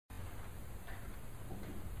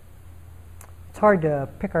hard to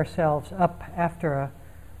pick ourselves up after a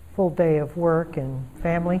full day of work and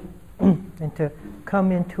family and to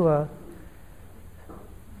come into a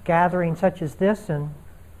gathering such as this and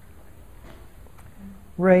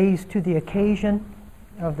raise to the occasion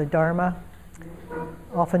of the Dharma.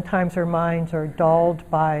 Oftentimes our minds are dulled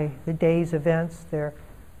by the day's events. They're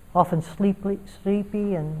often sleepy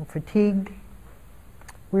and fatigued.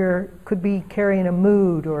 We could be carrying a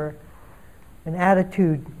mood or an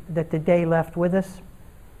attitude that the day left with us.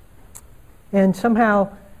 And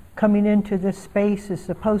somehow coming into this space is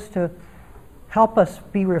supposed to help us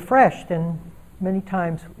be refreshed, and many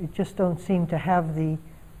times it just don't seem to have the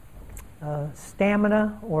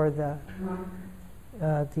stamina or the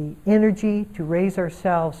energy to raise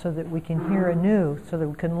ourselves so that we can hear anew, so that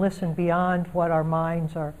we can listen beyond what our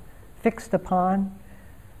minds are fixed upon,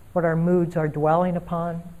 what our moods are dwelling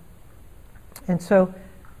upon. And so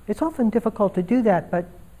it's often difficult to do that, but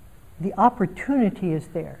the opportunity is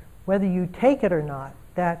there. Whether you take it or not,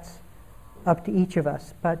 that's up to each of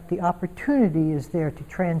us. But the opportunity is there to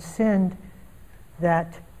transcend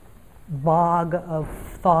that bog of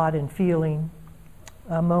thought and feeling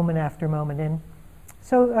moment after moment. And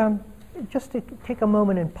so just to take a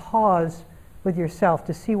moment and pause with yourself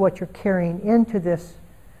to see what you're carrying into this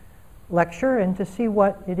lecture and to see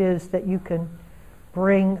what it is that you can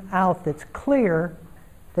bring out that's clear,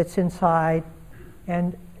 that's inside,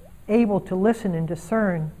 and able to listen and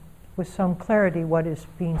discern with some clarity what is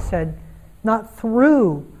being said, not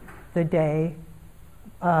through the day,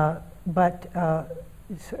 but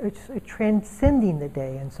it's transcending the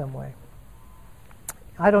day in some way.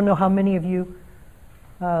 I don't know how many of you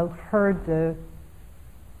heard the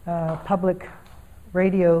public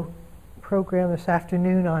radio program this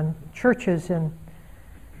afternoon on churches in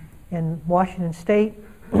Washington State.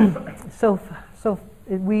 So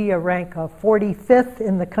we rank 45th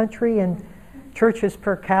in the country in churches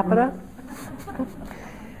per capita.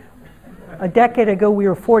 A decade ago we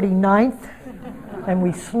were 49th, and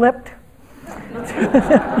we slipped.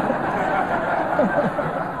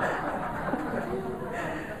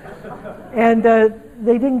 And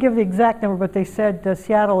they didn't give the exact number, but they said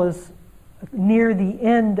Seattle is near the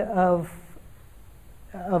end of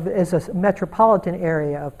as a metropolitan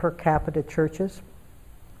area of per capita churches.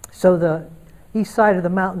 So the east side of the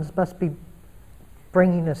mountains must be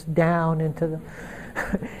bringing us down into the...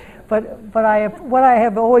 but what I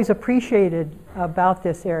have always appreciated about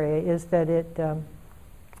this area is that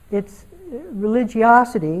it's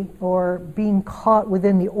religiosity, or being caught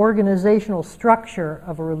within the organizational structure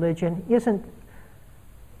of a religion, isn't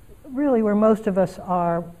really where most of us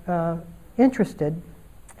are interested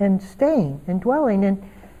in staying and dwelling. And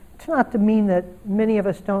it's not to mean that many of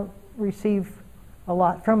us don't receive a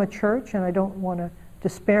lot from a church, and I don't want to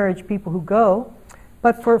disparage people who go,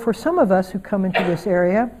 but for some of us who come into this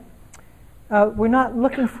area, we're not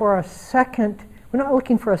looking for a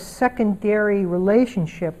secondary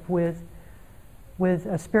relationship with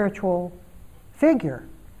a spiritual figure.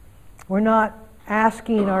 We're not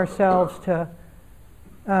asking ourselves to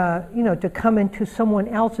come into someone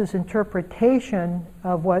else's interpretation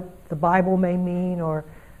of what the Bible may mean, or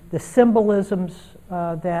the symbolisms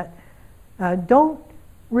that don't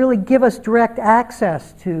really give us direct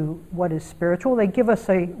access to what is spiritual. They give us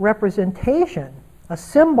a representation, a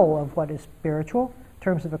symbol of what is spiritual, in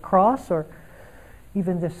terms of a cross, or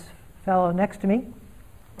even this fellow next to me,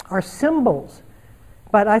 are symbols.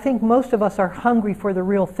 But I think most of us are hungry for the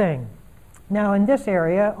real thing. Now in this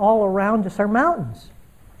area, all around us are mountains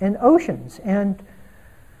and oceans and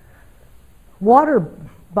water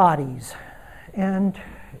bodies and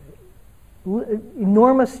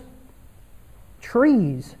enormous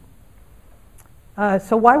trees.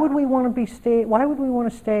 So why would we want to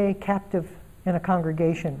stay captive in a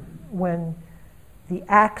congregation when the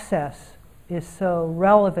access is so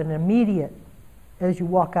relevant and immediate as you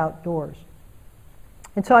walk outdoors?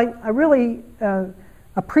 And so I really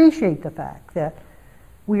appreciate the fact that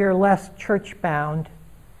we are less church-bound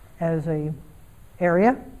as a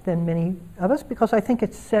area than many of us, because I think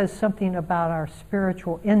it says something about our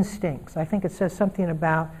spiritual instincts. I think it says something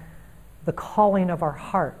about the calling of our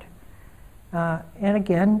heart. And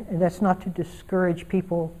again, that's not to discourage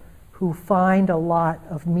people who find a lot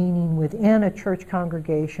of meaning within a church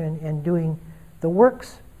congregation and doing the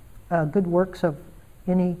works, good works of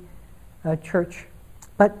any church.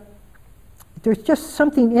 But there's just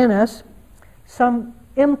something in us, some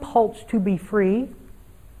impulse to be free,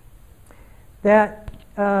 that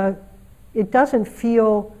it doesn't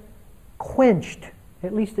feel quenched,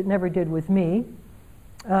 at least it never did with me,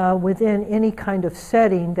 within any kind of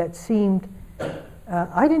setting that seemed,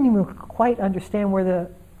 I didn't even quite understand where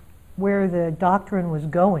where the doctrine was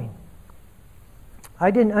going.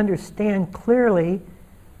 I didn't understand clearly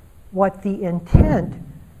what the intent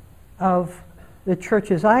of the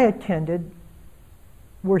churches I attended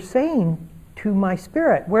were saying to my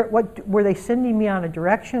spirit. What were they sending me on a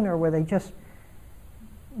direction, or were they just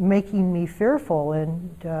making me fearful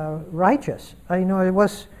and righteous? It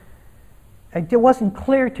wasn't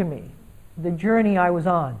clear to me the journey I was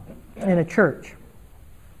on in a church.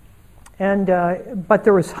 And but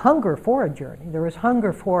there was hunger for a journey. There was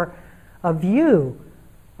hunger for a view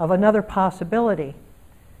of another possibility.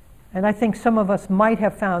 And I think some of us might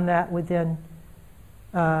have found that within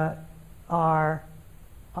our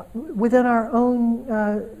own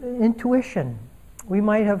intuition. We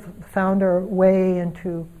might have found our way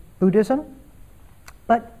into Buddhism,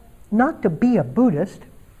 but not to be a Buddhist.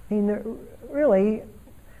 I mean, really,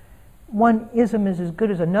 one ism is as good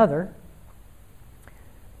as another,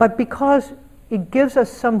 but because it gives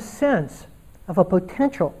us some sense of a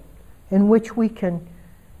potential in which we can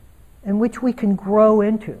grow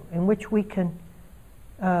into, in which we can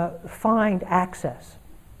find access.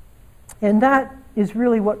 And that is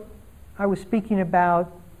really what I was speaking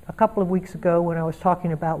about a couple of weeks ago when I was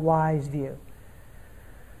talking about wise view.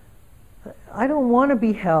 I don't want to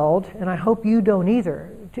be held, and I hope you don't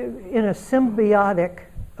either, in a symbiotic,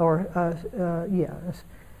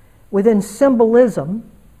 within symbolism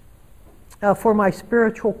for my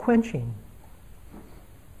spiritual quenching.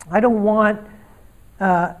 I don't want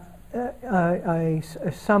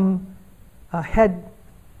some head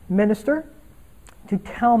minister to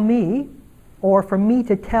tell me, or for me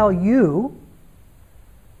to tell you,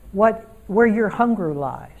 where your hunger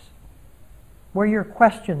lies, where your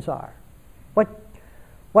questions are,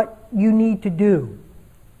 what you need to do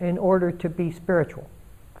in order to be spiritual.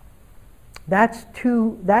 That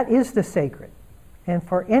is the sacred. And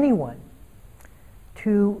for anyone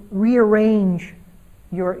to rearrange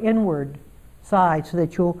your inward side so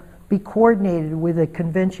that you'll be coordinated with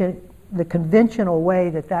the conventional way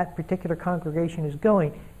that particular congregation is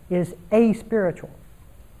going is aspiritual,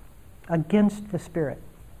 against the Spirit.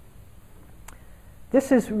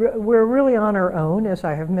 We're really on our own, as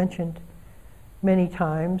I have mentioned many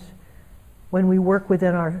times, when we work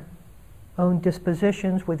within our own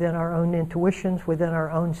dispositions, within our own intuitions, within our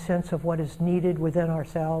own sense of what is needed within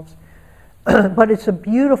ourselves. But it's a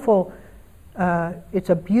beautiful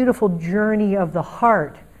journey of the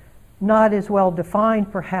heart, not as well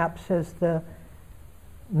defined perhaps as the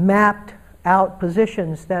mapped out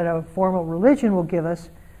positions that a formal religion will give us,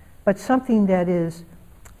 but something that is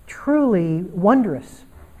truly wondrous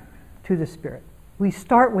to the Spirit. We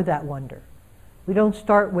start with that wonder. We don't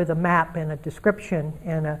start with a map and a description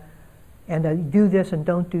and a do this and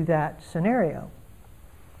don't do that scenario.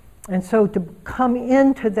 And so to come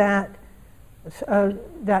into that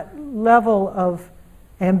level of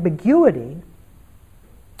ambiguity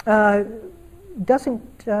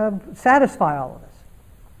doesn't satisfy all of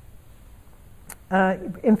us.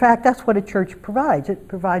 In fact, that's what a church provides. It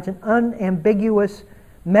provides an unambiguous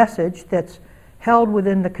message that's held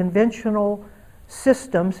within the conventional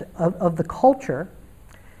systems of the culture.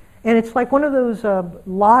 And it's like one of those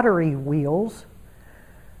lottery wheels.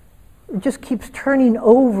 It just keeps turning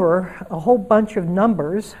over a whole bunch of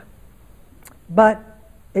numbers, but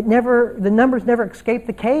the numbers never escape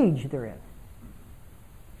the cage they're in.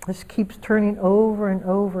 This keeps turning over and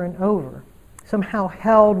over and over, somehow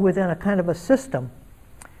held within a kind of a system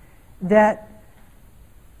that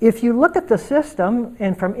if you look at the system,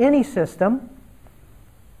 and from any system,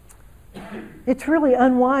 it's really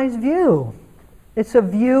unwise view. It's a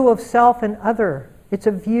view of self and other. It's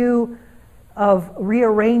a view of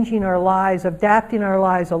rearranging our lives, adapting our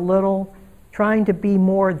lives a little, trying to be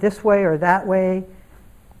more this way or that way.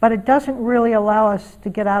 But it doesn't really allow us to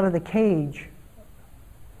get out of the cage.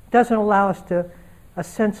 It doesn't allow us to a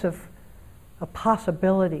sense of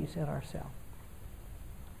possibilities in ourselves.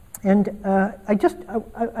 And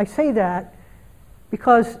I say that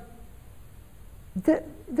because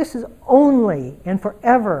this is only and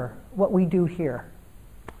forever what we do here.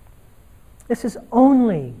 This is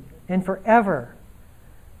only and forever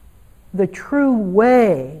the true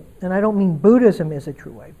way, and I don't mean Buddhism is a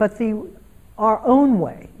true way, but our own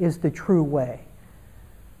way is the true way.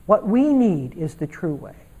 What we need is the true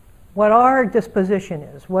way. What our disposition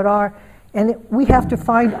is, and we have to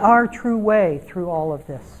find our true way through all of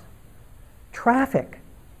this traffic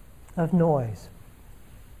of noise.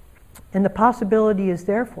 And the possibility is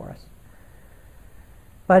there for us.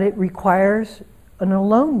 But it requires an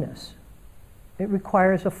aloneness. It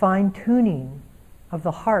requires a fine-tuning of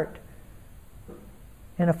the heart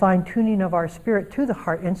and a fine-tuning of our spirit to the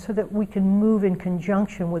heart, and so that we can move in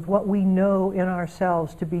conjunction with what we know in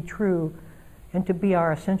ourselves to be true and to be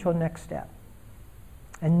our essential next step.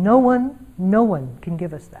 And no one can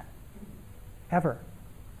give us that, ever.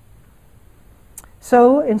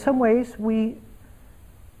 So, in some ways, we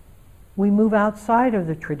move outside of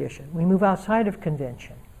the tradition. We move outside of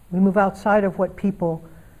convention. We move outside of what people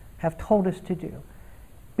have told us to do.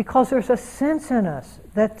 Because there's a sense in us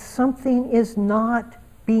that something is not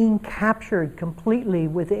being captured completely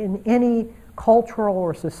within any cultural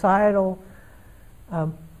or societal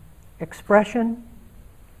expression.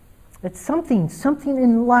 That something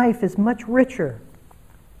in life is much richer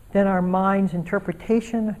than our mind's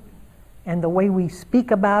interpretation, and the way we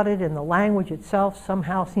speak about it and the language itself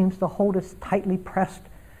somehow seems to hold us tightly pressed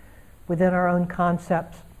within our own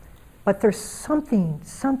concepts. But there's something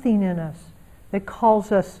in us that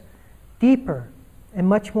calls us deeper and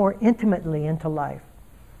much more intimately into life.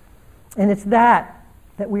 And it's that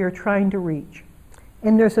we are trying to reach.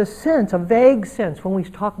 And there's a sense, a vague sense, when we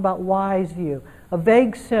talk about wise view, a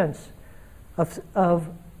vague sense of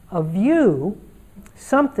a view,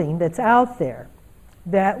 something that's out there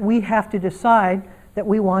that we have to decide that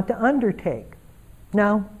we want to undertake.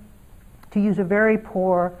 Now, to use a very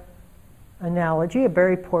poor analogy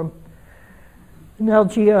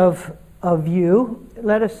of view,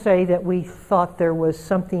 let us say that we thought there was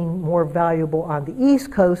something more valuable on the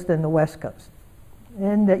East Coast than the West Coast,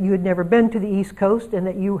 and that you had never been to the East Coast and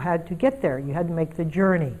that you had to get there. You had to make the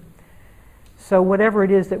journey. So whatever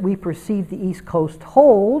it is that we perceive the East Coast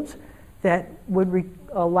holds that would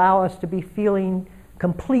allow us to be feeling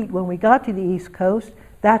complete when we got to the East Coast,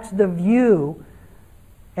 that's the view.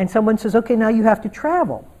 And someone says, okay, now you have to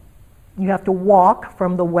travel. You have to walk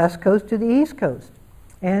from the West Coast to the East Coast.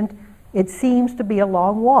 And it seems to be a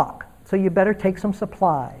long walk, so you better take some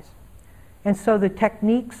supplies. And so the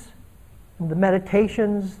techniques, the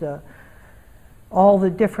meditations, all the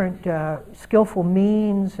different skillful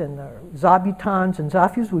means and the zabutons and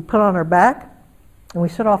zafus we put on our back, and we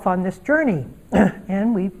set off on this journey.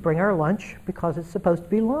 And we bring our lunch because it's supposed to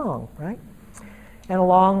be long, right? And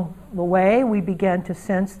along the way, we began to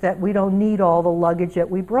sense that we don't need all the luggage that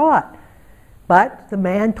we brought. But the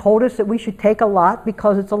man told us that we should take a lot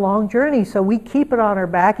because it's a long journey, so we keep it on our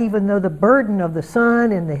back, even though the burden of the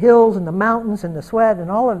sun and the hills and the mountains and the sweat and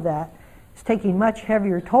all of that is taking much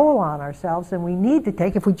heavier toll on ourselves than we need to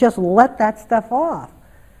take if we just let that stuff off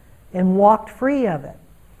and walked free of it.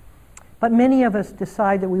 But many of us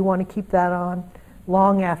decide that we want to keep that on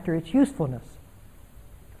long after its usefulness.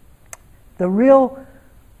 The real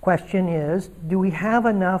question is, do we have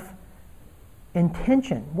enough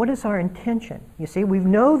intention? What is our intention? You see, we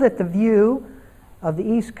know that the view of the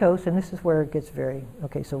East Coast, and this is where it gets very,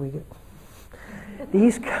 okay, so we get the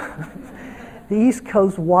East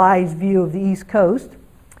Coast wise view of the East Coast,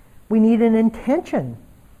 we need an intention.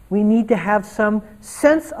 We need to have some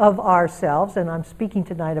sense of ourselves, and I'm speaking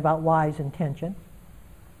tonight about wise intention.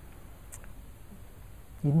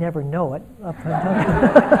 You'd never know it up until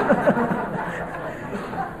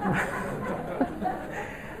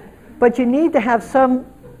but you need to have some,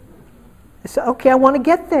 so, okay, I want to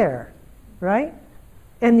get there, right?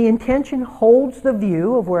 And the intention holds the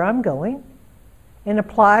view of where I'm going and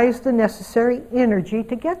applies the necessary energy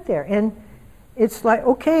to get there. And it's like,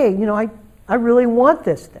 okay, you know, I really want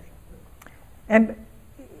this thing. And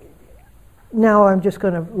now I'm just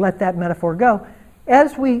going to let that metaphor go.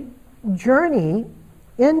 As we journey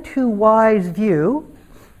into wise view,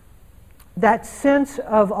 that sense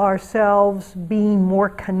of ourselves being more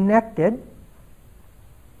connected,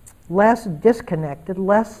 less disconnected,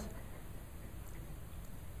 less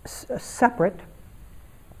separate,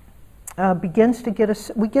 begins to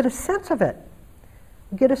we get a sense of it.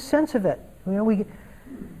 We get a sense of it. You know,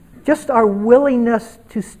 just our willingness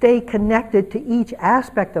to stay connected to each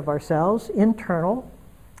aspect of ourselves, internal,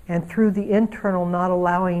 and through the internal, not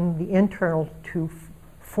allowing the internal to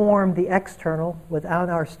form the external without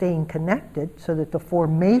our staying connected, so that the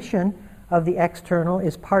formation of the external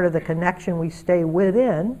is part of the connection we stay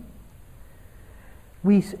within.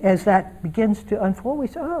 As that begins to unfold, we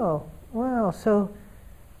say, oh, well, so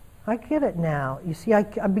I get it now. You see,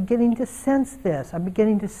 I'm beginning to sense this. I'm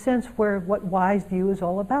beginning to sense what wise view is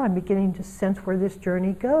all about. I'm beginning to sense where this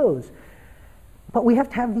journey goes. But we have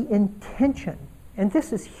to have the intention. And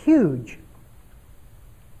this is huge.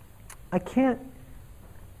 I can't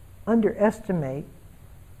underestimate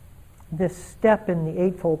this step in the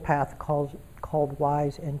Eightfold Path called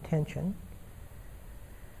wise intention.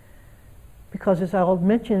 Because as I'll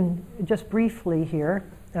mention just briefly here,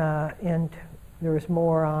 and there is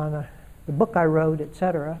more on the book I wrote,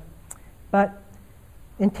 etc. But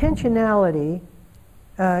intentionality,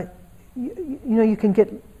 you can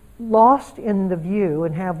get lost in the view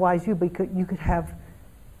and have wise view, but you could have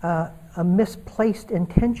a misplaced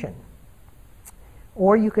intention.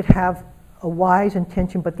 Or you could have a wise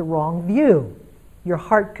intention but the wrong view. Your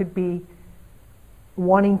heart could be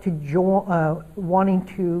wanting to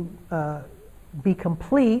be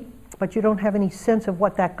complete, but you don't have any sense of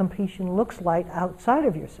what that completion looks like outside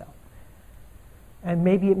of yourself. And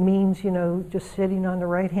maybe it means, just sitting on the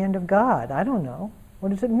right hand of God. I don't know. What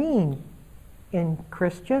does it mean in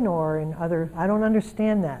Christian or in other? I don't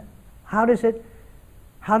understand that. How does it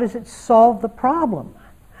solve the problem?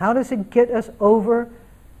 How does it get us over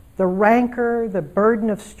the rancor, the burden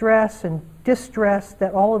of stress and distress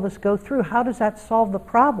that all of us go through? How does that solve the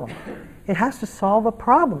problem? It has to solve a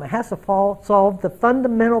problem. It has to solve the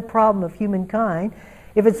fundamental problem of humankind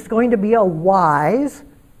if it's going to be a wise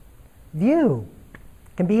view.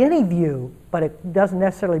 It can be any view, but it doesn't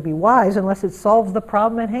necessarily be wise unless it solves the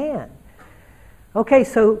problem at hand. Okay,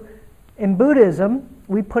 so in Buddhism,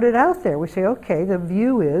 we put it out there. We say, okay, the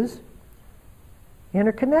view is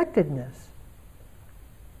interconnectedness.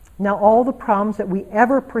 Now, all the problems that we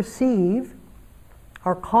ever perceive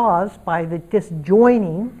are caused by the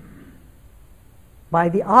disjoining, by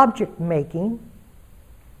the object making,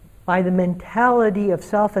 by the mentality of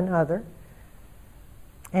self and other.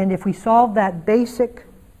 And if we solve that basic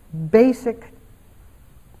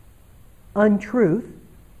untruth,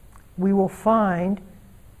 we will find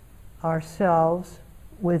ourselves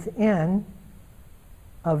within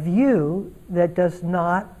a view that does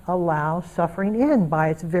not allow suffering in by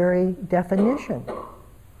its very definition.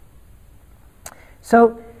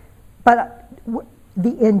 So, but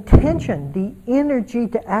the intention, the energy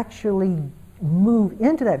to actually move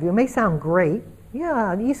into that view, it may sound great.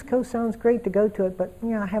 Yeah, the East Coast sounds great to go to it, but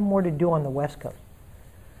I have more to do on the West Coast.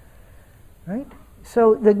 Right?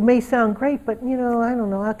 So that may sound great, but I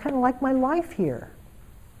don't know, I kind of like my life here.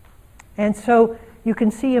 And so you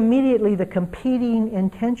can see immediately the competing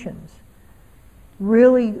intentions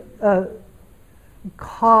really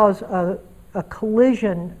cause a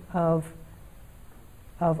collision of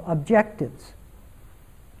objectives.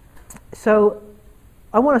 So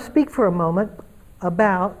I want to speak for a moment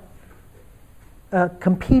about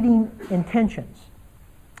competing intentions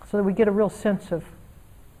so that we get a real sense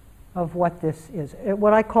of what this is.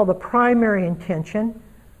 What I call the primary intention,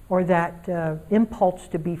 or that impulse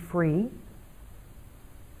to be free,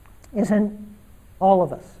 is in all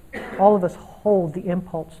of us. All of us hold the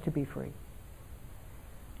impulse to be free.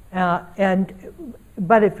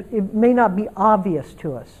 But it may not be obvious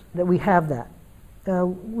to us that we have that.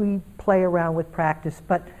 We play around with practice,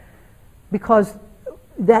 but because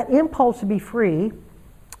that impulse to be free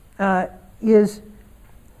is,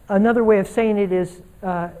 another way of saying it is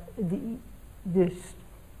the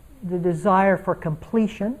desire for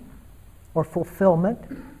completion or fulfillment,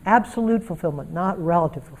 absolute fulfillment, not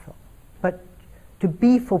relative fulfillment, but to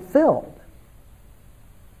be fulfilled,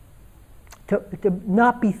 to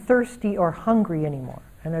not be thirsty or hungry anymore.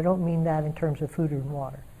 And I don't mean that in terms of food and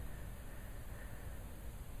water.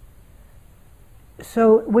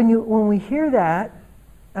 So when we hear that,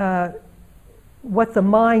 what the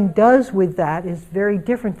mind does with that is very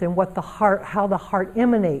different than how the heart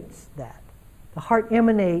emanates that. The heart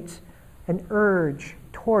emanates an urge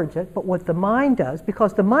towards it, but what the mind does,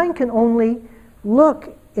 because the mind can only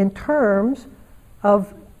look in terms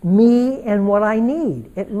of me and what I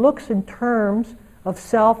need. It looks in terms of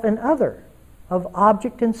self and other, of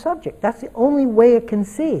object and subject. That's the only way it can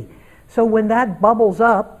see. So when that bubbles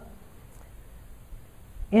up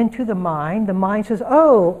into the mind says,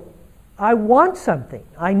 oh, I want something.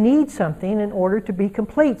 I need something in order to be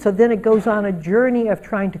complete. So then it goes on a journey of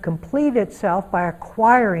trying to complete itself by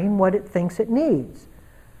acquiring what it thinks it needs.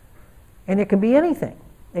 And it can be anything.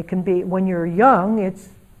 It can be, when you're young, it's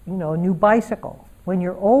a new bicycle. When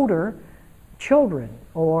you're older, children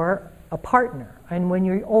or a partner. And when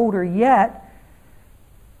you're older yet,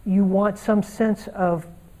 you want some sense of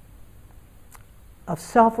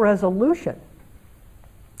self-resolution.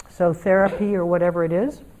 So therapy or whatever it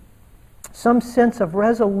is, some sense of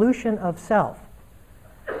resolution of self.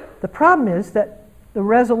 The problem is that the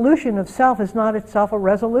resolution of self is not itself a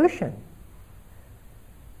resolution.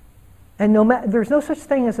 And there's no such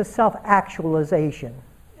thing as a self-actualization,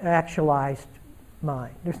 actualized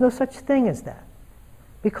mind. There's no such thing as that.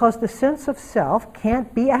 Because the sense of self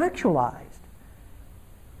can't be actualized.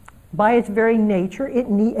 By its very nature, it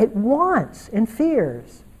wants and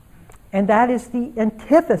fears. And that is the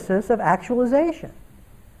antithesis of actualization.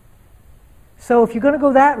 So if you're going to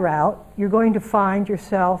go that route, you're going to find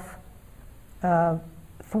yourself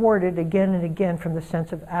thwarted again and again from the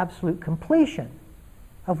sense of absolute completion,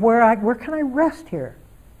 of where can I rest here?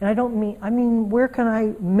 And I mean where can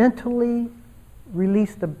I mentally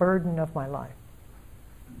release the burden of my life?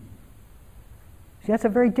 See, that's a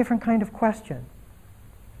very different kind of question.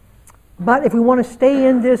 But if we want to stay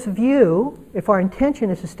in this view, if our intention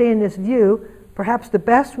is to stay in this view, perhaps the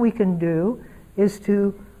best we can do is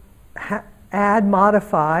to add,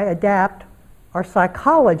 modify, adapt our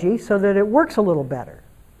psychology so that it works a little better.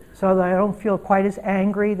 So that I don't feel quite as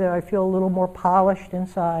angry, that I feel a little more polished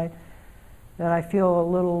inside, that I feel a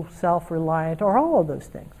little self-reliant, or all of those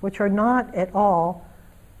things, which are not at all,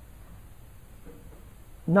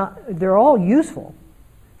 they're all useful,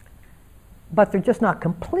 but they're just not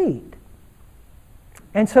complete.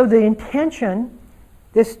 And so the intention,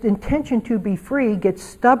 this intention to be free, gets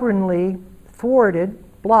stubbornly thwarted,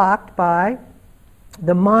 blocked by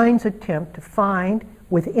the mind's attempt to find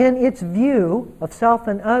within its view of self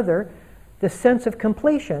and other the sense of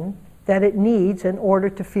completion that it needs in order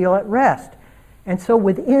to feel at rest. And so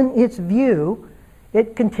within its view,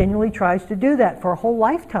 it continually tries to do that for a whole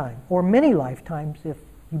lifetime, or many lifetimes if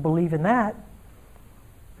you believe in that.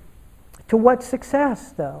 To what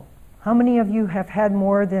success, though? How many of you have had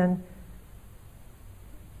more than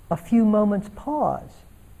a few moments pause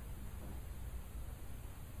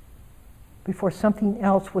before something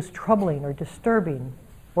else was troubling or disturbing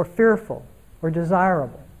or fearful or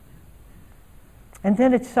desirable? And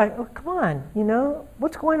then it's like, oh, come on,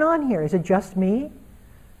 what's going on here? Is it just me?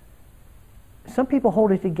 Some people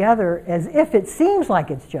hold it together as if it seems like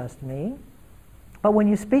it's just me, but when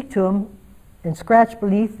you speak to them and scratch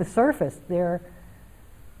beneath the surface, they're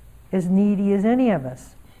as needy as any of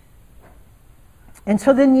us. And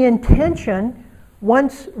so then the intention,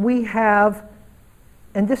 once we have,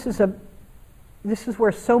 and this is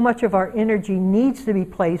where so much of our energy needs to be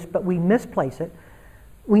placed, but we misplace it.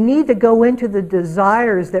 We need to go into the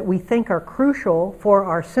desires that we think are crucial for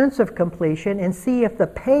our sense of completion and see if the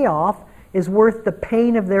payoff is worth the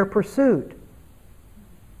pain of their pursuit.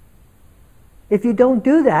 If you don't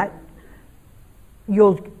do that,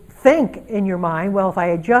 you'll think in your mind, well, if I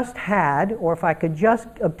had just had, or if I could just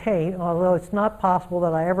obtain, although it's not possible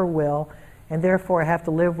that I ever will, and therefore I have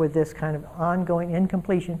to live with this kind of ongoing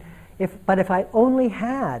incompletion. But if I only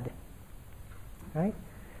had, right?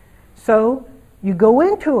 So you go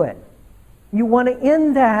into it. You want to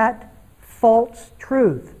end that false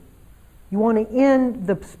truth. You want to end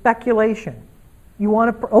the speculation. You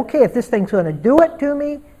want to, okay, if this thing's going to do it to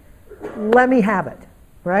me, let me have it,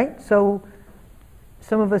 right? So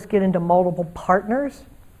some of us get into multiple partners.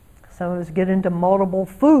 Some of us get into multiple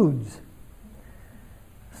foods.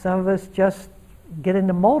 Some of us just get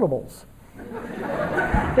into multiples.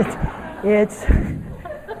 It's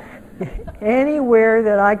anywhere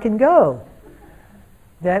that I can go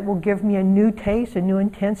that will give me a new taste, a new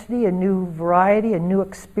intensity, a new variety, a new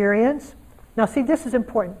experience. Now see, this is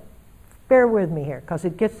important. Bear with me here, because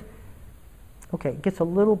it gets a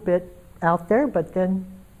little bit out there, but then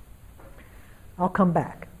I'll come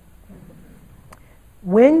back.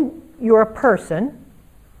 When you're a person,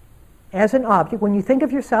 as an object, when you think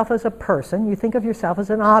of yourself as a person, you think of yourself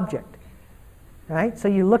as an object. Right? So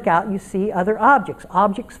you look out and you see other objects.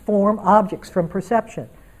 Objects form objects from perception.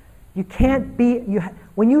 You can't be,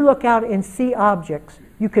 when you look out and see objects,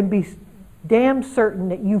 you can be damn certain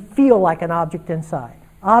that you feel like an object inside.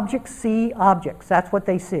 Objects see objects. That's what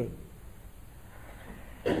they see.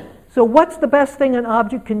 So what's the best thing an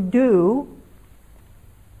object can do?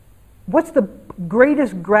 What's the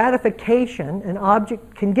greatest gratification an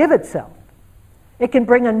object can give itself? It can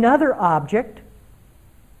bring another object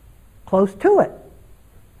close to it.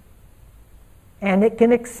 And it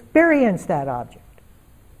can experience that object.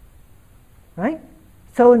 Right?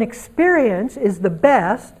 So an experience is the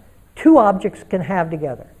best two objects can have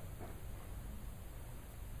together.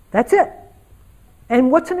 That's it.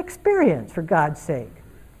 And what's an experience, for God's sake?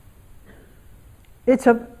 It's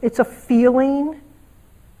a feeling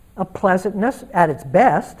of pleasantness at its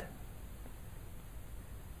best,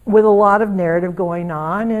 with a lot of narrative going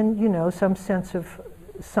on and, some sense of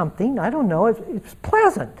something. I don't know. It's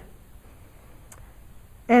pleasant.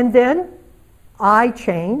 And then I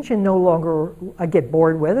change and no longer, I get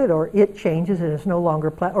bored with it, or it changes and it's no longer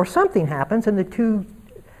pleasant, or something happens and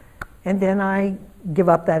and then I give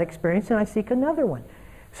up that experience and I seek another one.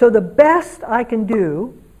 So the best I can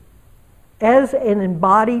do as an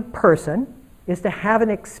embodied person is to have an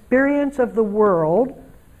experience of the world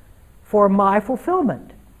for my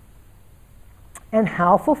fulfillment. And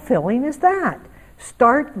how fulfilling is that?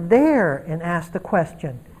 Start there and ask the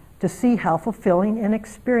question to see how fulfilling an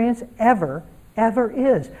experience ever ever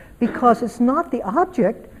is, because it's not the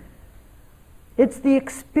object, it's the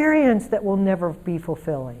experience that will never be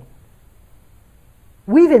fulfilling.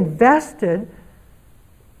 We've invested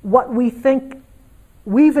what we think,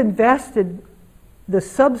 we've invested the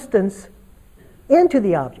substance into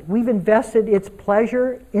the object. We've invested its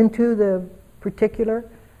pleasure into the particular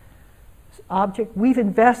object. We've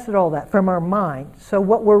invested all that from our mind. So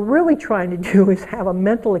what we're really trying to do is have a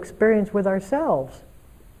mental experience with ourselves.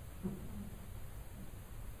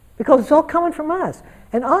 Because it's all coming from us.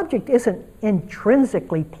 An object isn't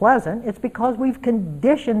intrinsically pleasant. It's because we've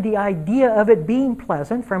conditioned the idea of it being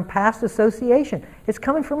pleasant from past association. It's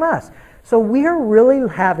coming from us. So we're really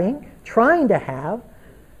trying to have,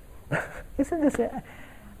 isn't this, I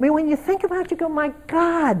mean, when you think about it, you go, my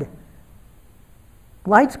God,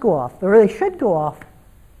 lights go off, or they should go off.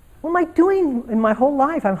 What am I doing in my whole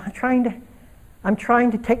life? I'm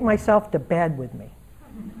trying to take myself to bed with me.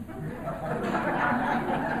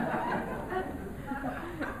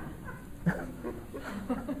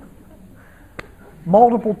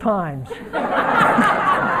 Multiple times.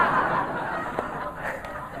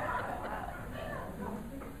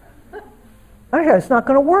 Okay, it's not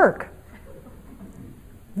going to work.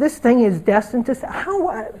 This thing is destined to...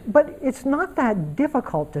 But it's not that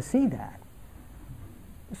difficult to see that.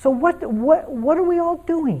 So what are we all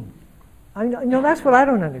doing? That's what I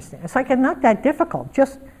don't understand. It's like it's not that difficult.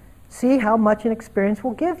 Just see how much an experience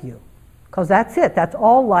will give you. Because that's it. That's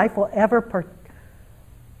all life will ever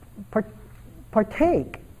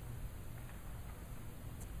partake.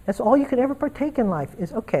 That's all you could ever partake in life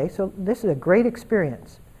is, okay, so this is a great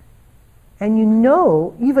experience. And you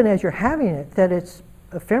know, even as you're having it, that it's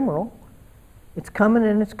ephemeral. It's coming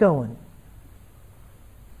and it's going.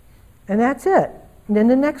 And that's it. And then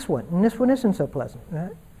the next one. And this one isn't so pleasant.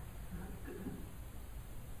 Right?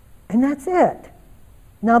 And that's it.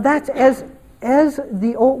 Now that's within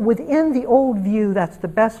the old view, that's the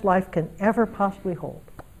best life can ever possibly hold.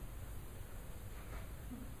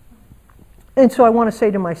 And so I want to say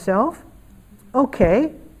to myself,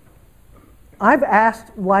 okay, I've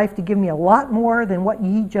asked life to give me a lot more than what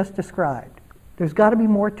ye just described. There's got to be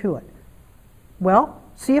more to it. Well,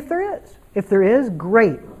 see if there is. If there is,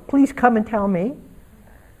 great. Please come and tell me.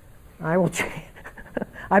 I will change.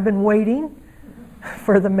 I've been waiting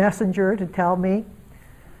for the messenger to tell me.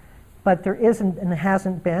 But there isn't and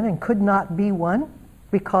hasn't been and could not be one,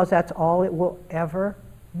 because that's all it will ever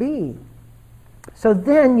be. So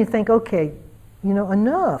then you think, okay,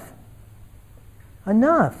 enough.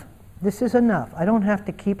 Enough. This is enough. I don't have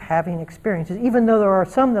to keep having experiences, even though there are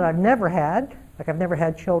some that I've never had, like I've never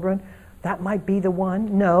had children. That might be the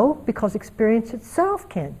one. No, because experience itself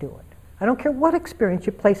can't do it. I don't care what experience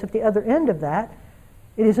you place at the other end of that,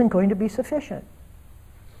 it isn't going to be sufficient.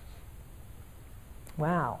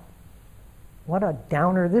 Wow. What a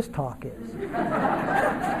downer this talk is.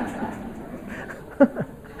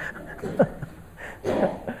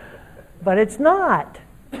 But it's not.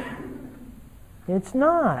 It's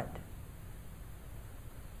not.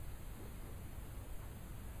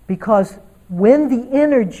 Because when the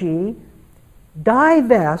energy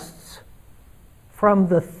divests from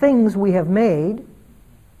the things we have made,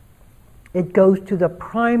 it goes to the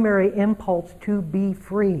primary impulse to be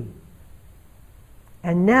free.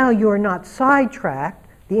 And now you're not sidetracked,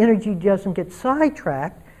 the energy doesn't get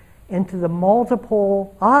sidetracked into the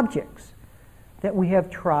multiple objects that we have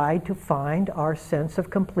tried to find our sense of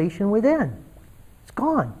completion within. It's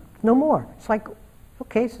gone. No more. It's like,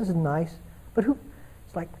 okay, this is nice, but who?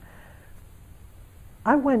 It's like,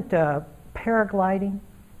 I went paragliding.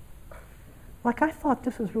 Like, I thought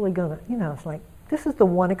this was really gonna, it's like, this is the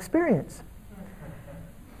one experience.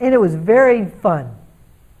 And it was very fun.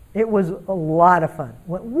 It was a lot of fun.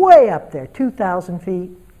 Went way up there, 2,000 feet.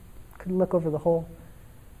 Could look over the whole.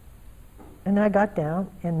 And then I got down,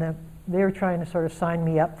 and they were trying to sort of sign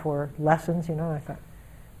me up for lessons, And I thought,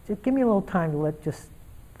 just give me a little time to let this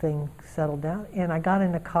thing settle down. And I got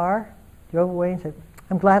in the car, drove away, and said,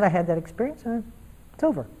 I'm glad I had that experience. It's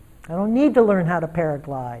over. I don't need to learn how to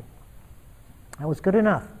paraglide. That was good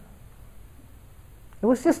enough. It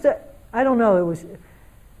was just I don't know, it was,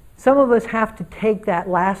 some of us have to take that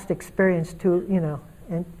last experience to,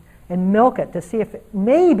 and milk it to see if it,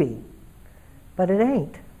 maybe, but it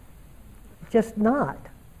ain't. Just not.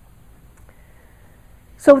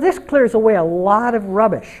 So this clears away a lot of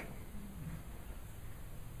rubbish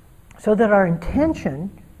so that our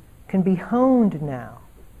intention can be honed now.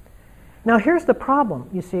 Now here's the problem,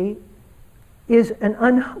 you see, is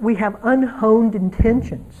we have unhoned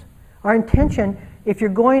intentions. Our intention, if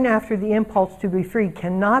you're going after the impulse to be free,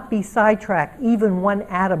 cannot be sidetracked even one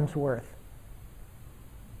atom's worth.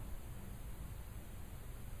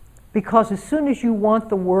 Because as soon as you want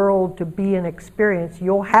the world to be an experience,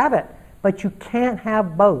 you'll have it, but you can't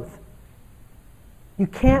have both. You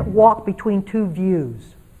can't walk between two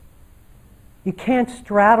views. You can't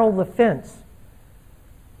straddle the fence,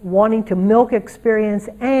 wanting to milk experience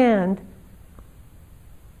and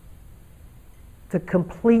the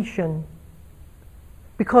completion,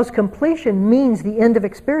 because completion means the end of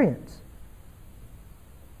experience.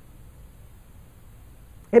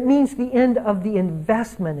 It means the end of the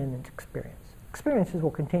investment in an experience. Experiences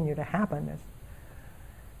will continue to happen.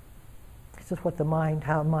 It's just what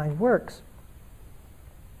how the mind works.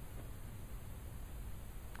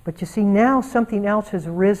 But you see, now something else has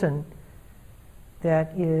risen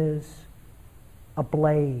that is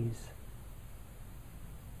ablaze.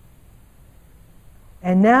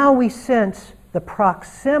 And now we sense the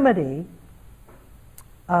proximity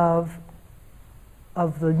of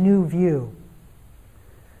the new view.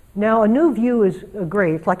 Now, a new view is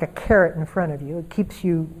great. It's like a carrot in front of you. It keeps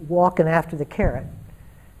you walking after the carrot.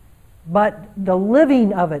 But the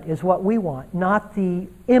living of it is what we want, not the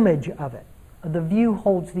image of it. The view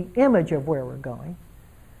holds the image of where we're going.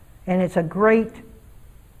 And it's a great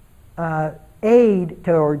aid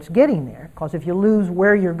towards getting there, because if you lose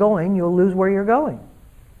where you're going, you'll lose where you're going.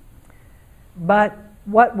 But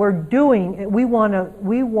what we're doing, we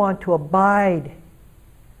want to abide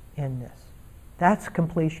in this. That's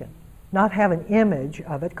completion. Not have an image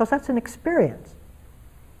of it, because that's an experience.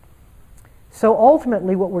 So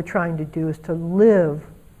ultimately what we're trying to do is to live.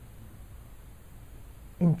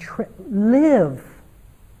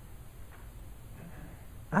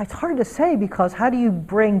 It's hard to say, because how do you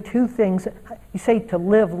bring two things? You say to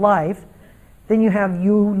live life, then you have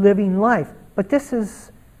you living life. But this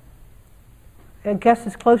is, I guess,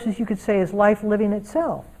 as close as you could say is life living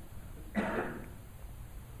itself.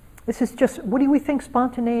 This is just, what do we think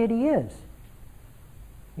spontaneity is?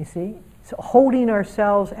 You see? So holding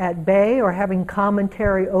ourselves at bay or having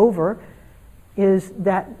commentary over is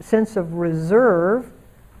that sense of reserve,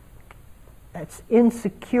 that's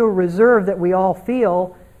insecure reserve that we all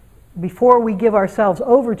feel. Before we give ourselves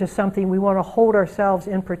over to something, we want to hold ourselves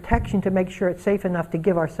in protection to make sure it's safe enough to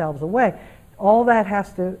give ourselves away. All that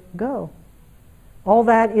has to go. All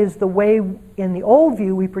that is the way, in the old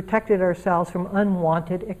view, we protected ourselves from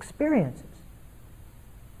unwanted experiences.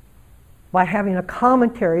 By having a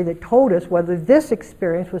commentary that told us whether this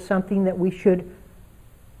experience was something that we should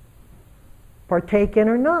partake in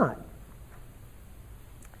or not.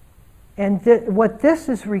 And what this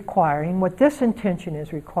is requiring, what this intention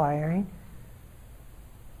is requiring,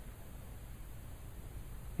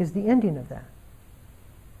 is the ending of that.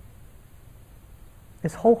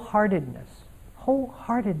 Is wholeheartedness.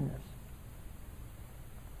 Wholeheartedness.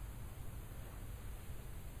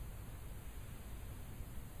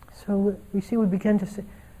 So we see, we begin to say,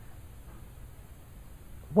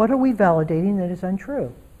 what are we validating that is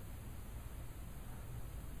untrue?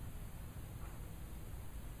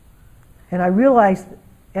 And I realized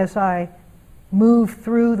as I move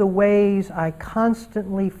through the ways I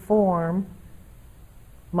constantly form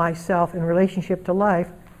myself in relationship to life,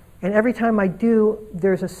 and every time I do,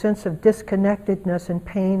 there's a sense of disconnectedness and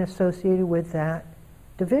pain associated with that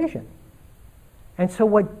division. And so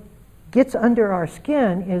what gets under our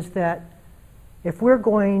skin is that if we're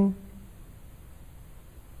going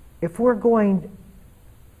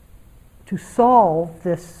to solve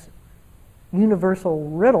this universal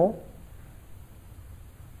riddle,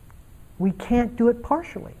 we can't do it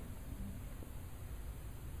partially.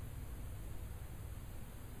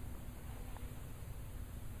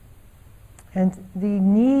 And the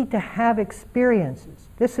need to have experiences.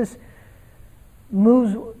 This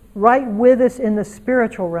moves right with us in the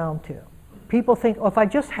spiritual realm too. People think, oh, if I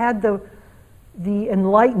just had the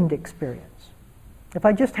enlightened experience, if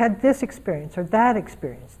I just had this experience or that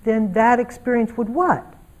experience, then that experience would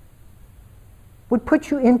what? Would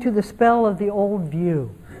put you into the spell of the old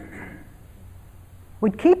view.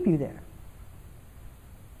 Would keep you there.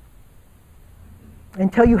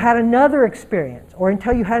 Until you had another experience, or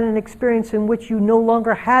until you had an experience in which you no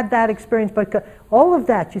longer had that experience. But all of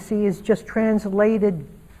that, you see, is just translated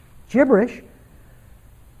gibberish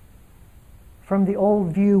from the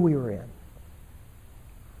old view we were in.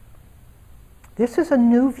 This is a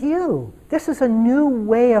new view. This is a new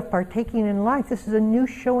way of partaking in life. This is a new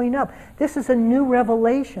showing up. This is a new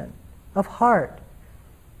revelation of heart.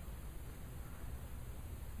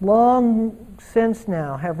 Long since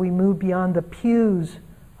now have we moved beyond the pews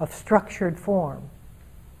of structured form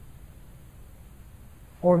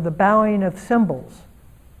or the bowing of symbols.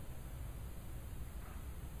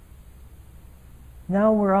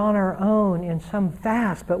 Now we're on our own in some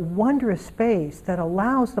vast but wondrous space that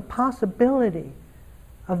allows the possibility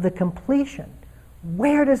of the completion.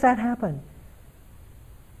 Where does that happen?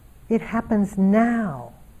 It happens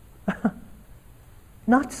now.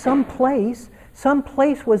 Not some place. Some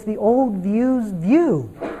place was the old view's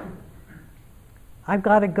view. I've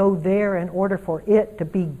got to go there in order for it to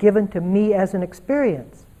be given to me as an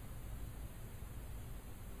experience.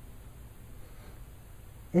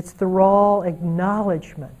 It's the raw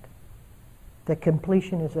acknowledgement that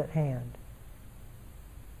completion is at hand.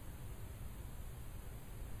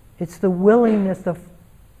 It's the willingness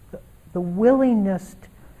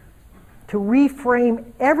to reframe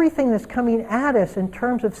everything that's coming at us in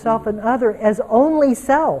terms of self and other as only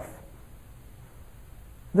self.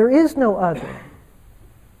 There is no other.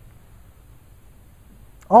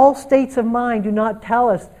 All states of mind do not tell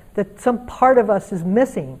us that some part of us is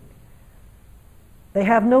missing. They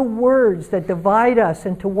have no words that divide us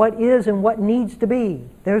into what is and what needs to be.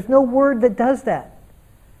 There's no word that does that.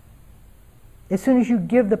 As soon as you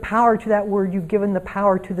give the power to that word, you've given the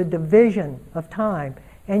power to the division of time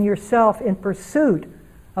and yourself in pursuit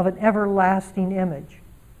of an everlasting image.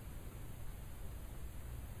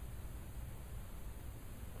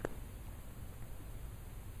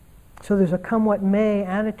 So there's a come what may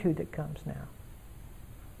attitude that comes now.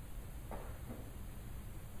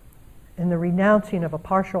 And the renouncing of a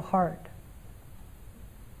partial heart.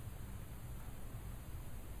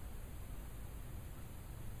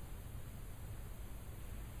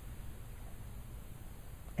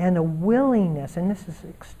 And a willingness, and this is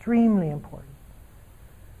extremely important,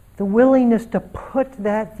 the willingness to put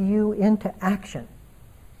that view into action,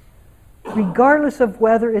 regardless of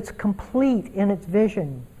whether it's complete in its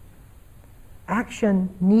vision. Action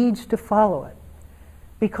needs to follow it,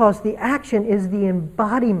 because the action is the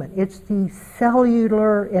embodiment, it's the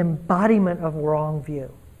cellular embodiment of wrong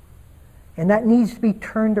view. And that needs to be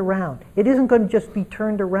turned around. It isn't going to just be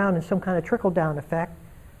turned around in some kind of trickle-down effect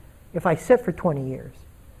if I sit for 20 years.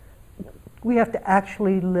 We have to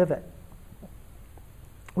actually live it.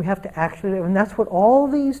 We have to actually live it. And that's what all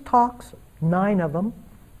these talks, 9 of them,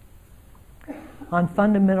 on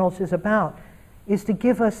fundamentals is about, is to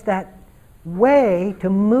give us that way to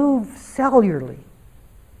move cellularly.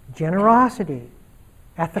 Generosity,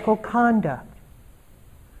 ethical conduct,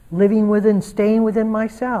 living within, staying within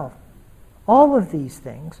myself. All of these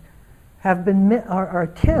things have been are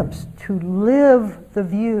attempts to live the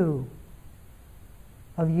view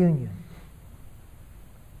of union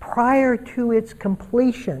prior to its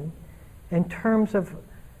completion in terms of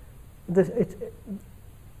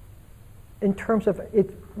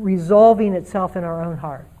it resolving itself in our own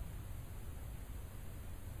heart.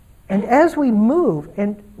 And as we move,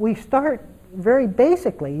 and we start very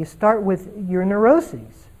basically, you start with your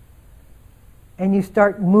neuroses. And you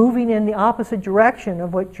start moving in the opposite direction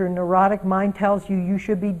of what your neurotic mind tells you you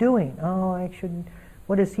should be doing. Oh, I shouldn't,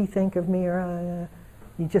 what does he think of me? Or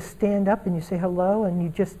you just stand up and you say hello, and you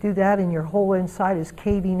just do that, and your whole inside is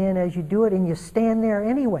caving in as you do it, and you stand there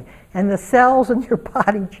anyway. And the cells in your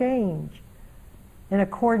body change in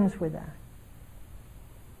accordance with that.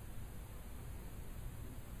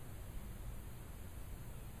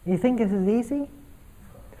 You think this is easy?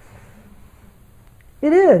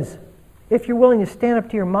 It is, if you're willing to stand up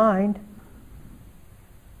to your mind,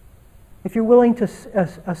 if you're willing to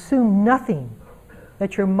assume nothing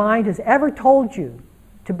that your mind has ever told you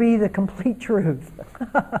to be the complete truth.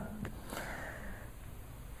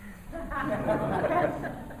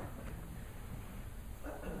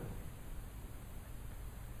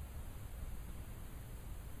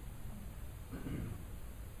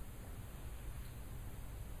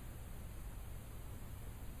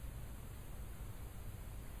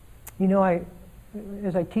 You know,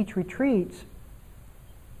 as I teach retreats,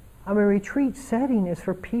 a retreat setting is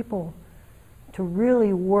for people to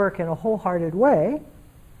really work in a wholehearted way,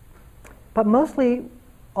 but mostly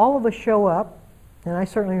all of us show up, and I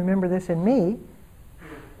certainly remember this in me,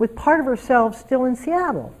 with part of ourselves still in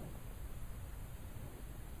Seattle.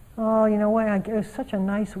 Oh, you know what, it was such a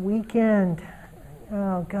nice weekend.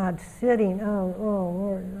 Oh, God, sitting,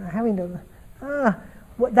 Lord, having to,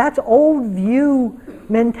 that's old view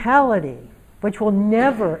mentality, which will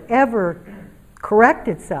never, ever correct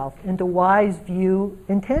itself into wise view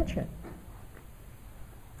intention.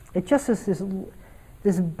 It just is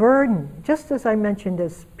this burden, just as I mentioned,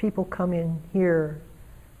 as people come in here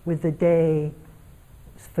with the day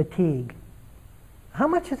fatigue. How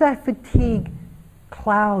much does that fatigue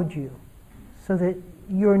cloud you so that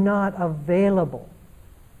you're not available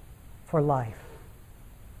for life?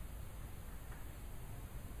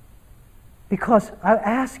 Because I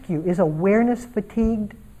ask you, is awareness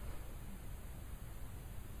fatigued?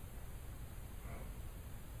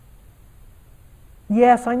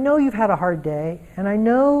 Yes, I know you've had a hard day, and I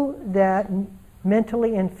know that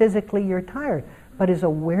mentally and physically you're tired, but is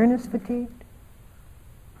awareness fatigued?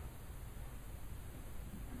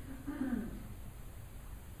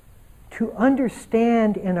 To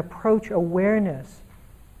understand and approach awareness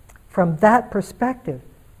from that perspective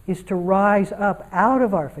is to rise up out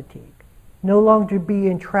of our fatigue, no longer be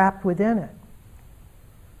entrapped within it.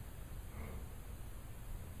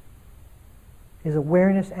 Is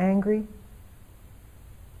awareness angry?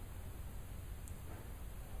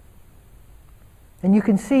 And you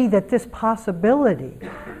can see that this possibility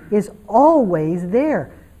is always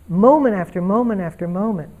there, moment after moment after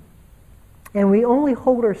moment. And we only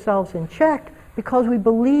hold ourselves in check because we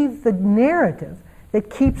believe the narrative that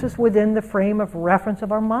keeps us within the frame of reference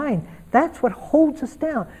of our mind. That's what holds us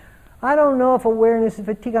down. I don't know if awareness is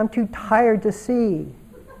fatigue. I'm too tired to see.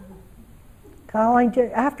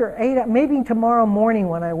 After 8, maybe tomorrow morning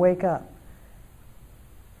when I wake up.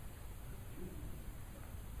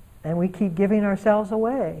 And we keep giving ourselves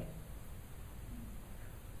away.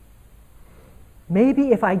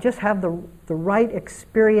 Maybe if I just have the right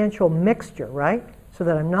experiential mixture, right? So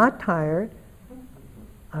that I'm not tired,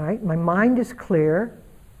 all right, my mind is clear,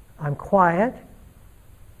 I'm quiet,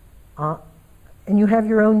 and you have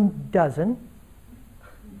your own dozen.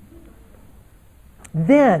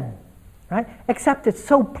 Then, right? Except it's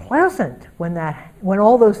so pleasant when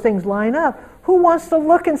all those things line up. Who wants to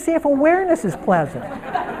look and see if awareness is pleasant?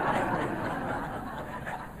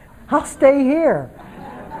 I'll stay here.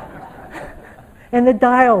 And the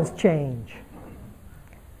dials change.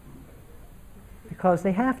 Because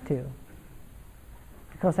they have to.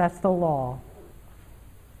 Because that's the law.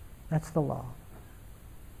 That's the law.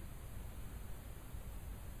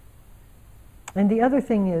 And the other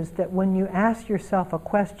thing is that when you ask yourself a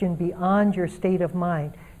question beyond your state of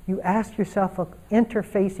mind, you ask yourself an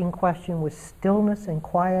interfacing question with stillness and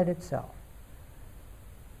quiet itself.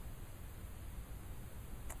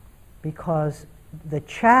 Because the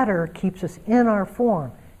chatter keeps us in our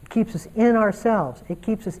form. It keeps us in ourselves. It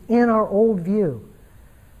keeps us in our old view.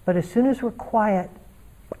 But as soon as we're quiet,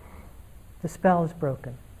 the spell is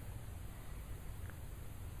broken.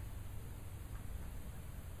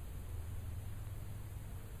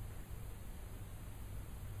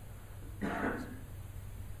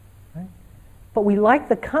 Right? But we like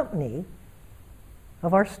the company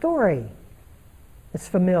of our story. It's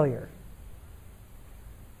familiar.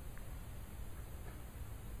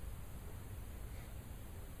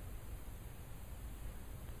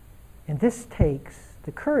 And this takes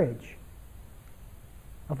the courage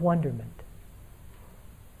of wonderment.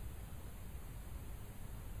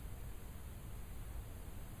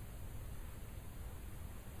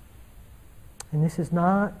 And this is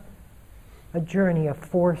not a journey of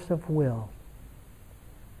force of will.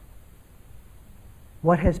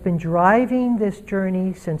 What has been driving this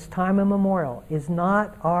journey since time immemorial is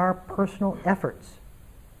not our personal efforts.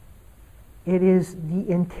 It is the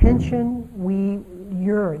intention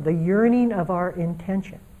the yearning of our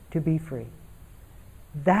intention to be free.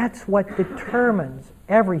 That's what determines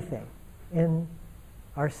everything in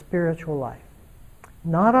our spiritual life.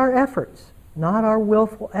 Not our efforts, not our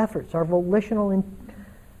willful efforts, our volitional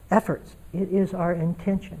efforts. It is our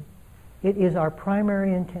intention. It is our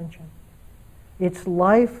primary intention. It's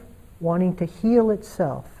life wanting to heal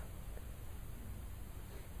itself.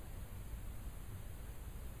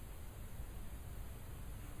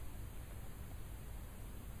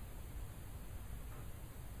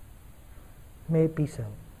 May it be so.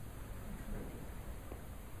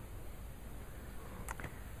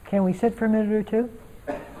 Can we sit for a minute or two?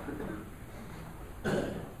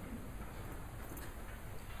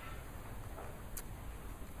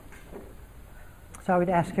 So I would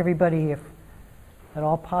ask everybody, if at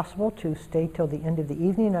all possible, to stay till the end of the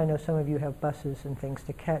evening. I know some of you have buses and things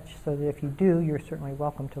to catch, so that if you do, you're certainly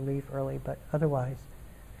welcome to leave early, but otherwise,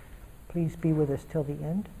 please be with us till the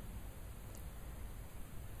end.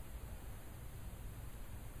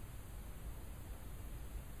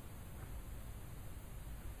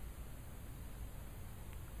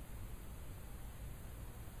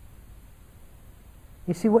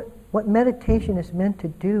 You see, what meditation is meant to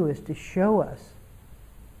do is to show us,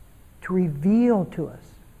 to reveal to us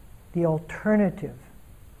the alternative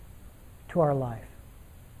to our life.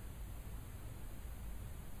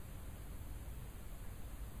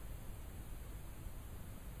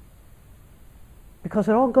 Because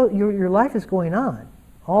your life is going on.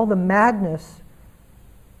 All the madness,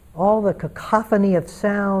 all the cacophony of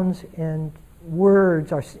sounds and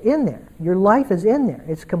words are in there. Your life is in there.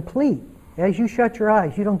 It's complete. As you shut your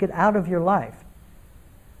eyes, you don't get out of your life.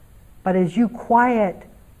 But as you quiet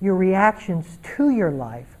your reactions to your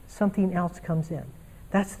life, something else comes in.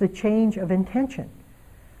 That's the change of intention.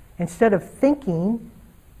 Instead of thinking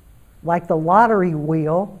like the lottery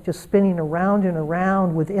wheel, just spinning around and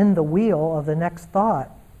around within the wheel of the next thought,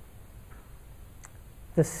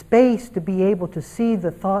 the space to be able to see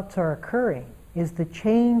the thoughts are occurring is the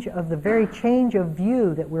change of the very change of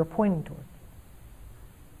view that we're pointing toward.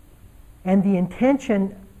 And the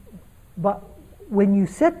intention, but when you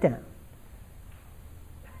sit down,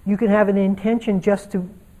 you can have an intention just to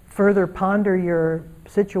further ponder your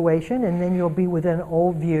situation, and then you'll be within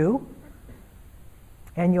old view,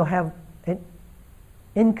 and you'll have an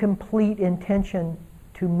incomplete intention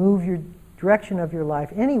to move your direction of your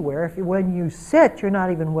life anywhere. If when you sit, you're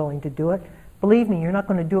not even willing to do it, believe me, you're not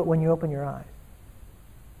going to do it when you open your eyes.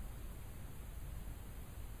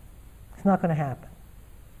 It's not going to happen.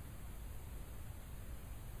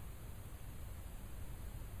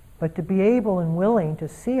 But to be able and willing to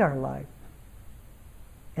see our life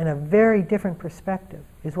in a very different perspective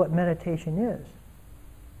is what meditation is.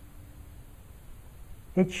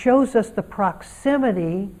 It shows us the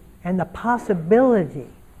proximity and the possibility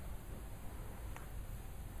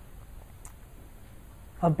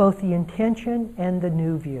of both the intention and the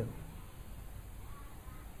new view.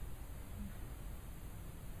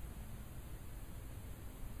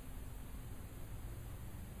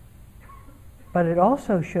 But it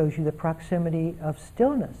also shows you the proximity of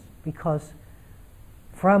stillness, because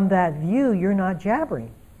from that view, you're not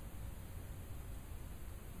jabbering.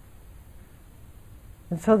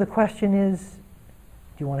 And so the question is,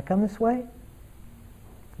 do you want to come this way?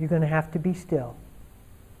 You're going to have to be still.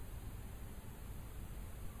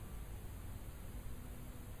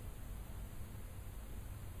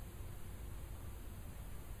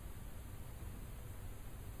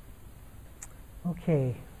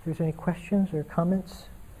 Okay. If there's any questions or comments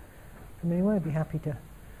from anyone, I'd be happy to.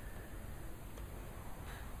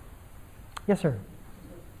 Yes, sir.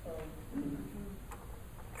 Could you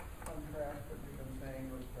contrast what you've been saying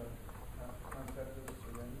with the concept of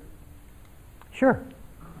surrender? Sure.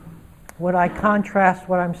 Would I contrast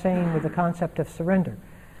what I'm saying with the concept of surrender?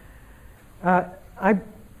 I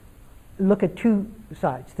look at two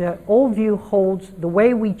sides. The old view holds, the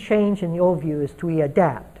way we change in the old view is we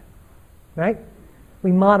adapt, right?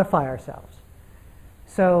 We modify ourselves.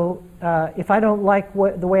 So if I don't like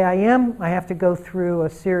the way I am, I have to go through a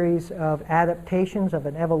series of adaptations, of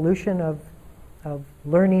an evolution of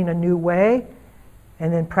learning a new way,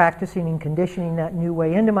 and then practicing and conditioning that new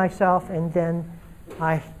way into myself, and then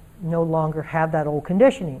I no longer have that old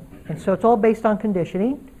conditioning. And so it's all based on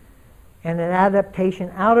conditioning, and an adaptation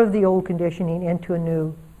out of the old conditioning into a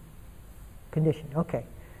new conditioning. Okay.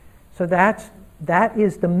 So that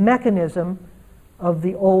is the mechanism of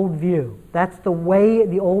the old view. That's the way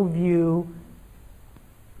the old view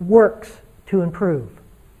works to improve.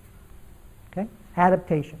 Okay?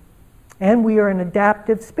 Adaptation. And we are an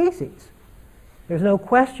adaptive species. There's no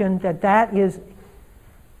question that that is,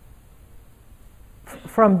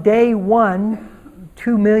 from day one,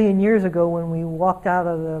 2 million years ago when we walked out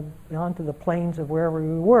of onto the plains of wherever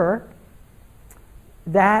we were,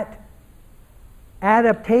 that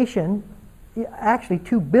adaptation, actually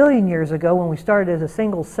 2 billion years ago when we started as a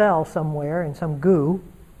single cell somewhere in some goo,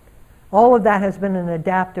 all of that has been an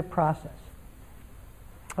adaptive process.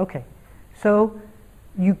 Okay, so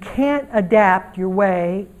you can't adapt your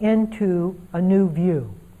way into a new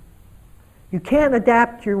view. You can't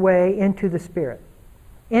adapt your way into the spirit,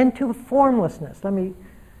 into formlessness.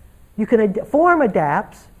 Form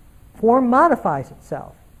adapts, form modifies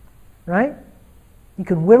itself, right? You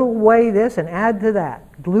can whittle away this and add to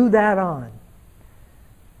that, glue that on.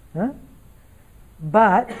 Huh?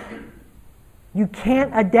 But you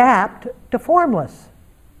can't adapt to formless.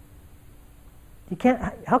 You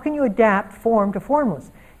can't. How can you adapt form to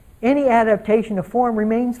formless? Any adaptation to form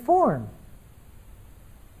remains form.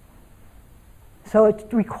 So it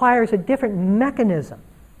requires a different mechanism.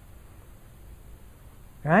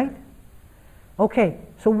 Right? Okay,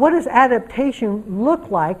 so what does adaptation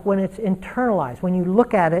look like when it's internalized, when you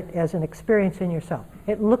look at it as an experience in yourself?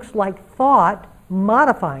 It looks like thought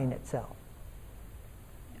modifying itself.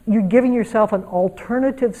 You're giving yourself an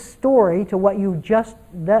alternative story to what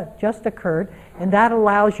that just occurred, and that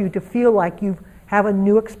allows you to feel like you have a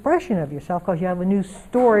new expression of yourself because you have a new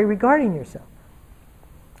story regarding yourself.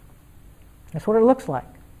 That's what it looks like.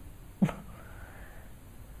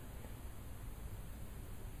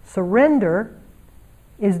 Surrender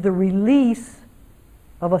is the release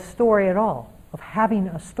of a story at all, of having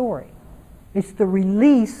a story. It's the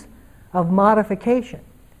release of modification.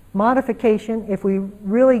 Modification, if we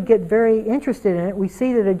really get very interested in it, we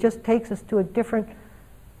see that it just takes us to a different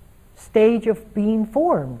stage of being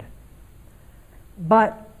formed.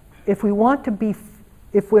 But if we want to be,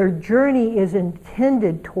 if our journey is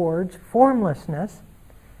intended towards formlessness,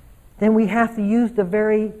 then we have to use the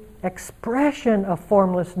very expression of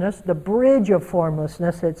formlessness, the bridge of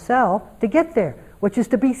formlessness itself, to get there, which is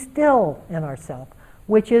to be still in ourself,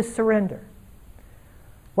 which is surrender.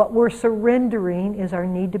 What we're surrendering is our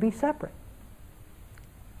need to be separate.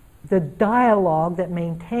 The dialogue that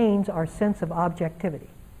maintains our sense of objectivity.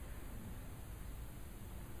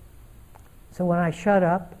 So when I shut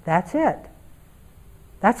up, that's it.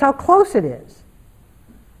 That's how close it is.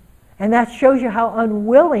 And that shows you how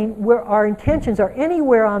unwilling our intentions are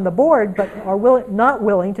anywhere on the board, but are not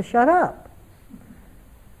willing to shut up.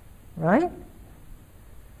 Right?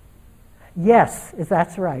 Yes,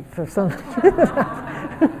 that's right. For some.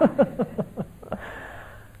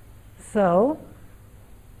 So,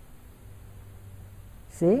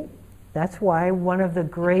 see, that's why one of the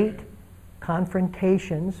great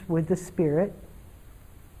confrontations with the Spirit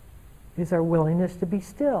is our willingness to be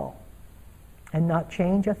still and not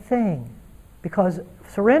change a thing. Because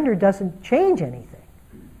surrender doesn't change anything.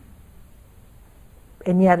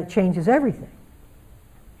 And yet it changes everything.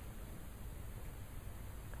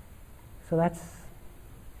 So that's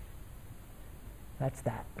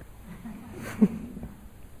that.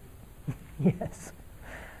 Yes.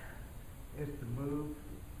 Is to move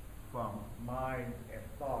from mind and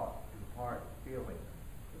thought to heart feeling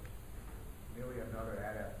merely another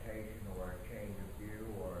adaptation or a change of view,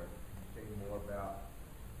 or say more about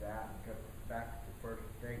that? Because back to the first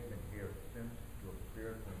statement here, since your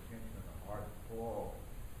spiritual intention of the heart full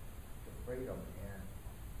to freedom, and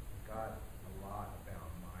got a lot about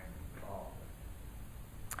mind and thought.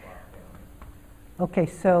 Okay,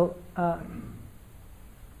 so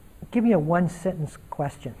give me a one-sentence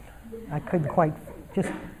question. I couldn't quite, just,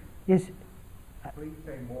 is... Please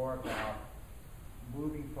say more about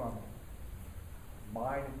moving from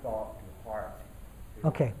mind and thought to heart.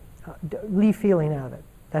 Okay, leave feeling out of it.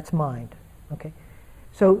 That's mind. Okay,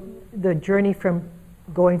 so the journey from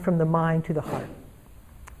going from the mind to the heart.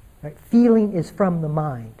 Right? Feeling is from the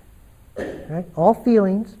mind. Right? All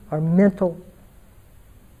feelings are mentally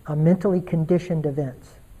conditioned events.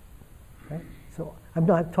 Right? So I'm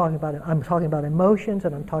not talking about it. I'm talking about emotions,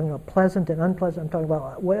 and I'm talking about pleasant and unpleasant. I'm talking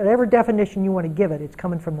about whatever definition you want to give it. It's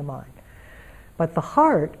coming from the mind. But the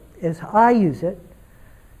heart, as I use it,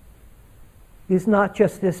 is not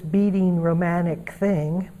just this beating romantic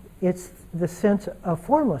thing. It's the sense of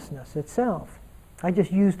formlessness itself. I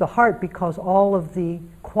just use the heart because all of the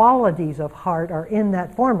qualities of heart are in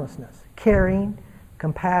that formlessness. Caring,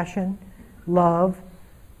 compassion, love,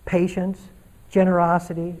 patience,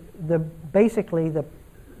 generosity. Basically the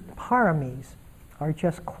paramis are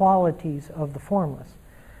just qualities of the formless.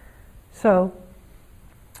 So,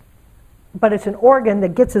 but it's an organ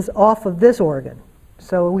that gets us off of this organ.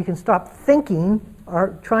 So we can stop thinking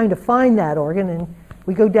or trying to find that organ, and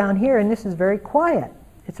we go down here, and this is very quiet.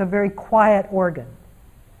 It's a very quiet organ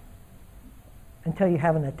until you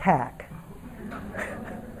have an attack.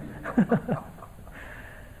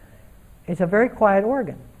 It's a very quiet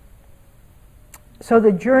organ. So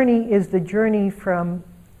the journey is the journey from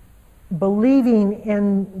believing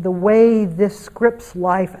in the way this scripts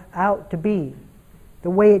life out to be, the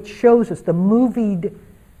way it shows us, the movied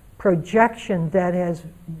projection that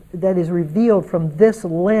is revealed from this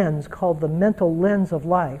lens called the mental lens of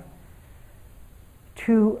life,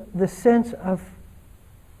 to the sense of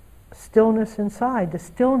stillness inside, the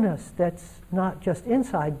stillness that's not just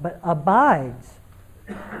inside but abides.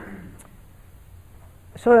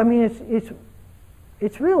 So I mean,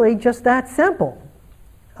 it's really just that simple.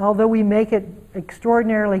 Although we make it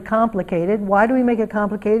extraordinarily complicated. Why do we make it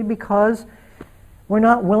complicated? Because we're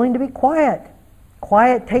not willing to be quiet.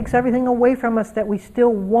 Quiet takes everything away from us that we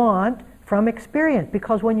still want from experience.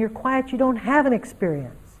 Because when you're quiet, you don't have an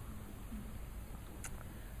experience.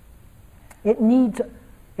 It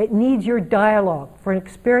needs your dialogue for an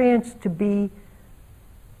experience to be.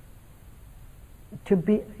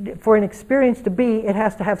 For an experience to be, it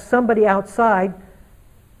has to have somebody outside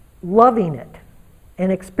loving it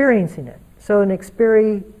and experiencing it. So an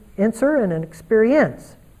experiencer and an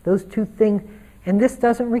experience, those two things. And this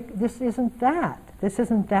isn't that. This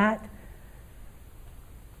isn't that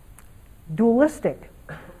dualistic.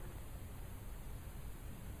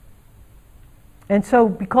 And so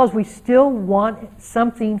because we still want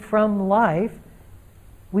something from life,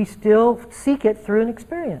 we still seek it through an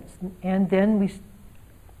experience. And then we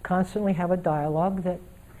constantly have a dialogue that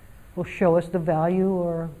will show us the value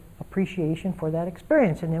or appreciation for that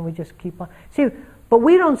experience, and then we just keep on. See, but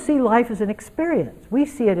we don't see life as an experience. We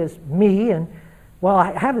see it as me and, well,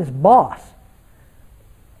 I have this boss.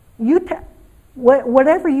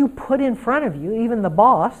 Whatever you put in front of you, even the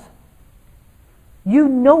boss, you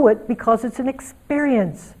know it because it's an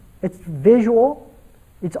experience. It's visual,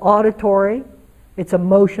 it's auditory, it's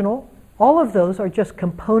emotional. All of those are just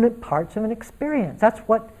component parts of an experience. That's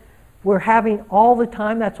what we're having all the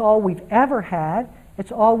time. That's all we've ever had.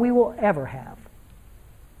 It's all we will ever have,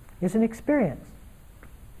 is an experience.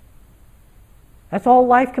 That's all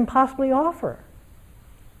life can possibly offer.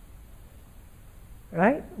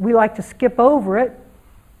 Right? We like to skip over it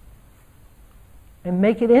and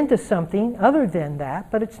make it into something other than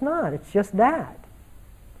that, but it's not. It's just that.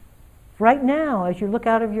 Right now, as you look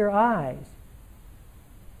out of your eyes,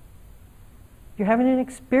 you're having an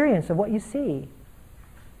experience of what you see.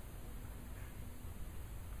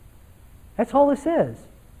 That's all this is.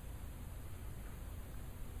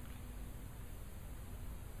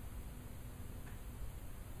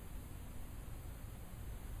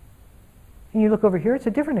 And you look over here, it's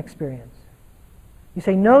a different experience. You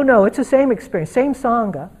say, no, it's the same experience, same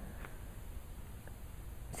Sangha.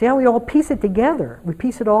 See how we all piece it together? We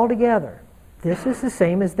piece it all together. This is the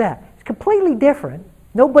same as that. It's completely different.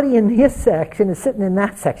 Nobody in this section is sitting in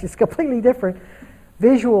that section. It's completely different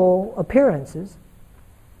visual appearances.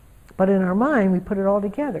 But in our mind, we put it all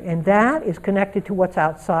together. And that is connected to what's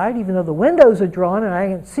outside. Even though the windows are drawn and I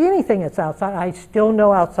can't see anything that's outside, I still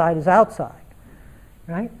know outside is outside.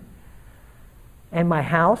 Right? And my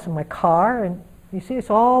house and my car, and you see, it's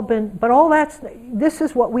all been, but all this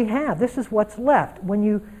is what we have. This is what's left. When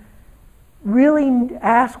you really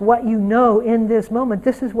ask what you know in this moment,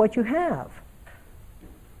 this is what you have.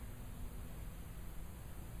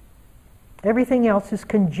 Everything else is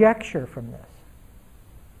conjecture from this.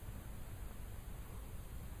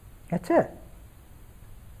 That's it.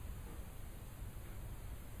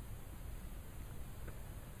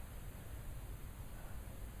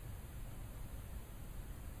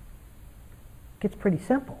 Gets pretty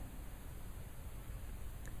simple.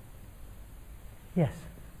 Yes?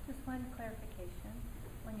 Just one clarification.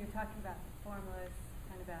 When you're talking about the formless,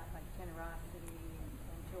 kind of about like generosity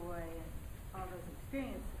and joy and all those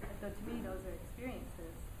experiences, though to me those are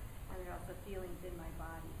experiences and they're also feelings in my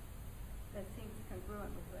body. That seems congruent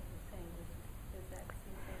with what you're saying. Does that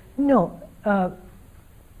seem to be? No,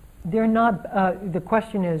 they're not. The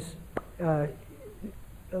question is,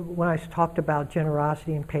 when I talked about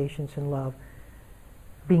generosity and patience and love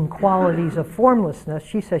being qualities of formlessness,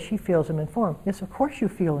 she says she feels them in form. Yes, of course you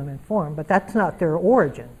feel them in form, but that's not their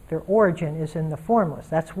origin. Their origin is in the formless.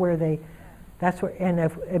 That's where they, that's where,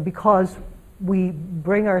 and because we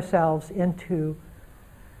bring ourselves into,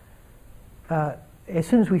 as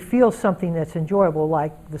soon as we feel something that's enjoyable,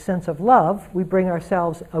 like the sense of love, we bring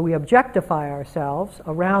ourselves, we objectify ourselves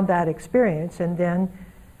around that experience, and then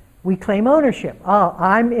we claim ownership. Oh,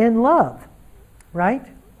 I'm in love, right?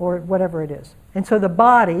 Or whatever it is. And so the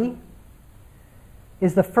body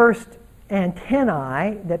is the first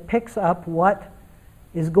antennae that picks up what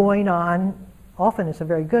is going on. Often it's a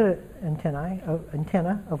very good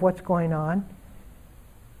antenna of what's going on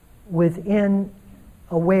within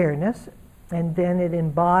awareness, and then it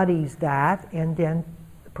embodies that, and then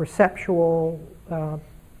perceptual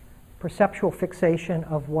fixation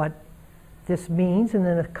of what this means, and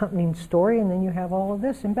then accompanying story, and then you have all of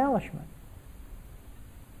this embellishment.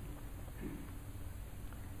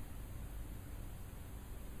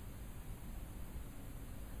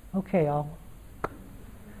 Okay,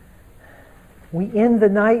 we end the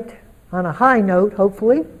night on a high note,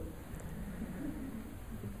 hopefully.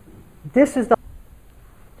 This is the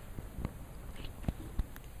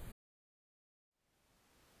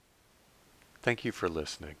Thank you for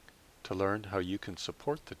listening. To learn how you can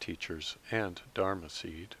support the teachers and Dharma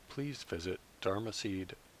Seed, please visit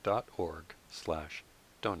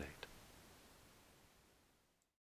dharmaseed.org/donate.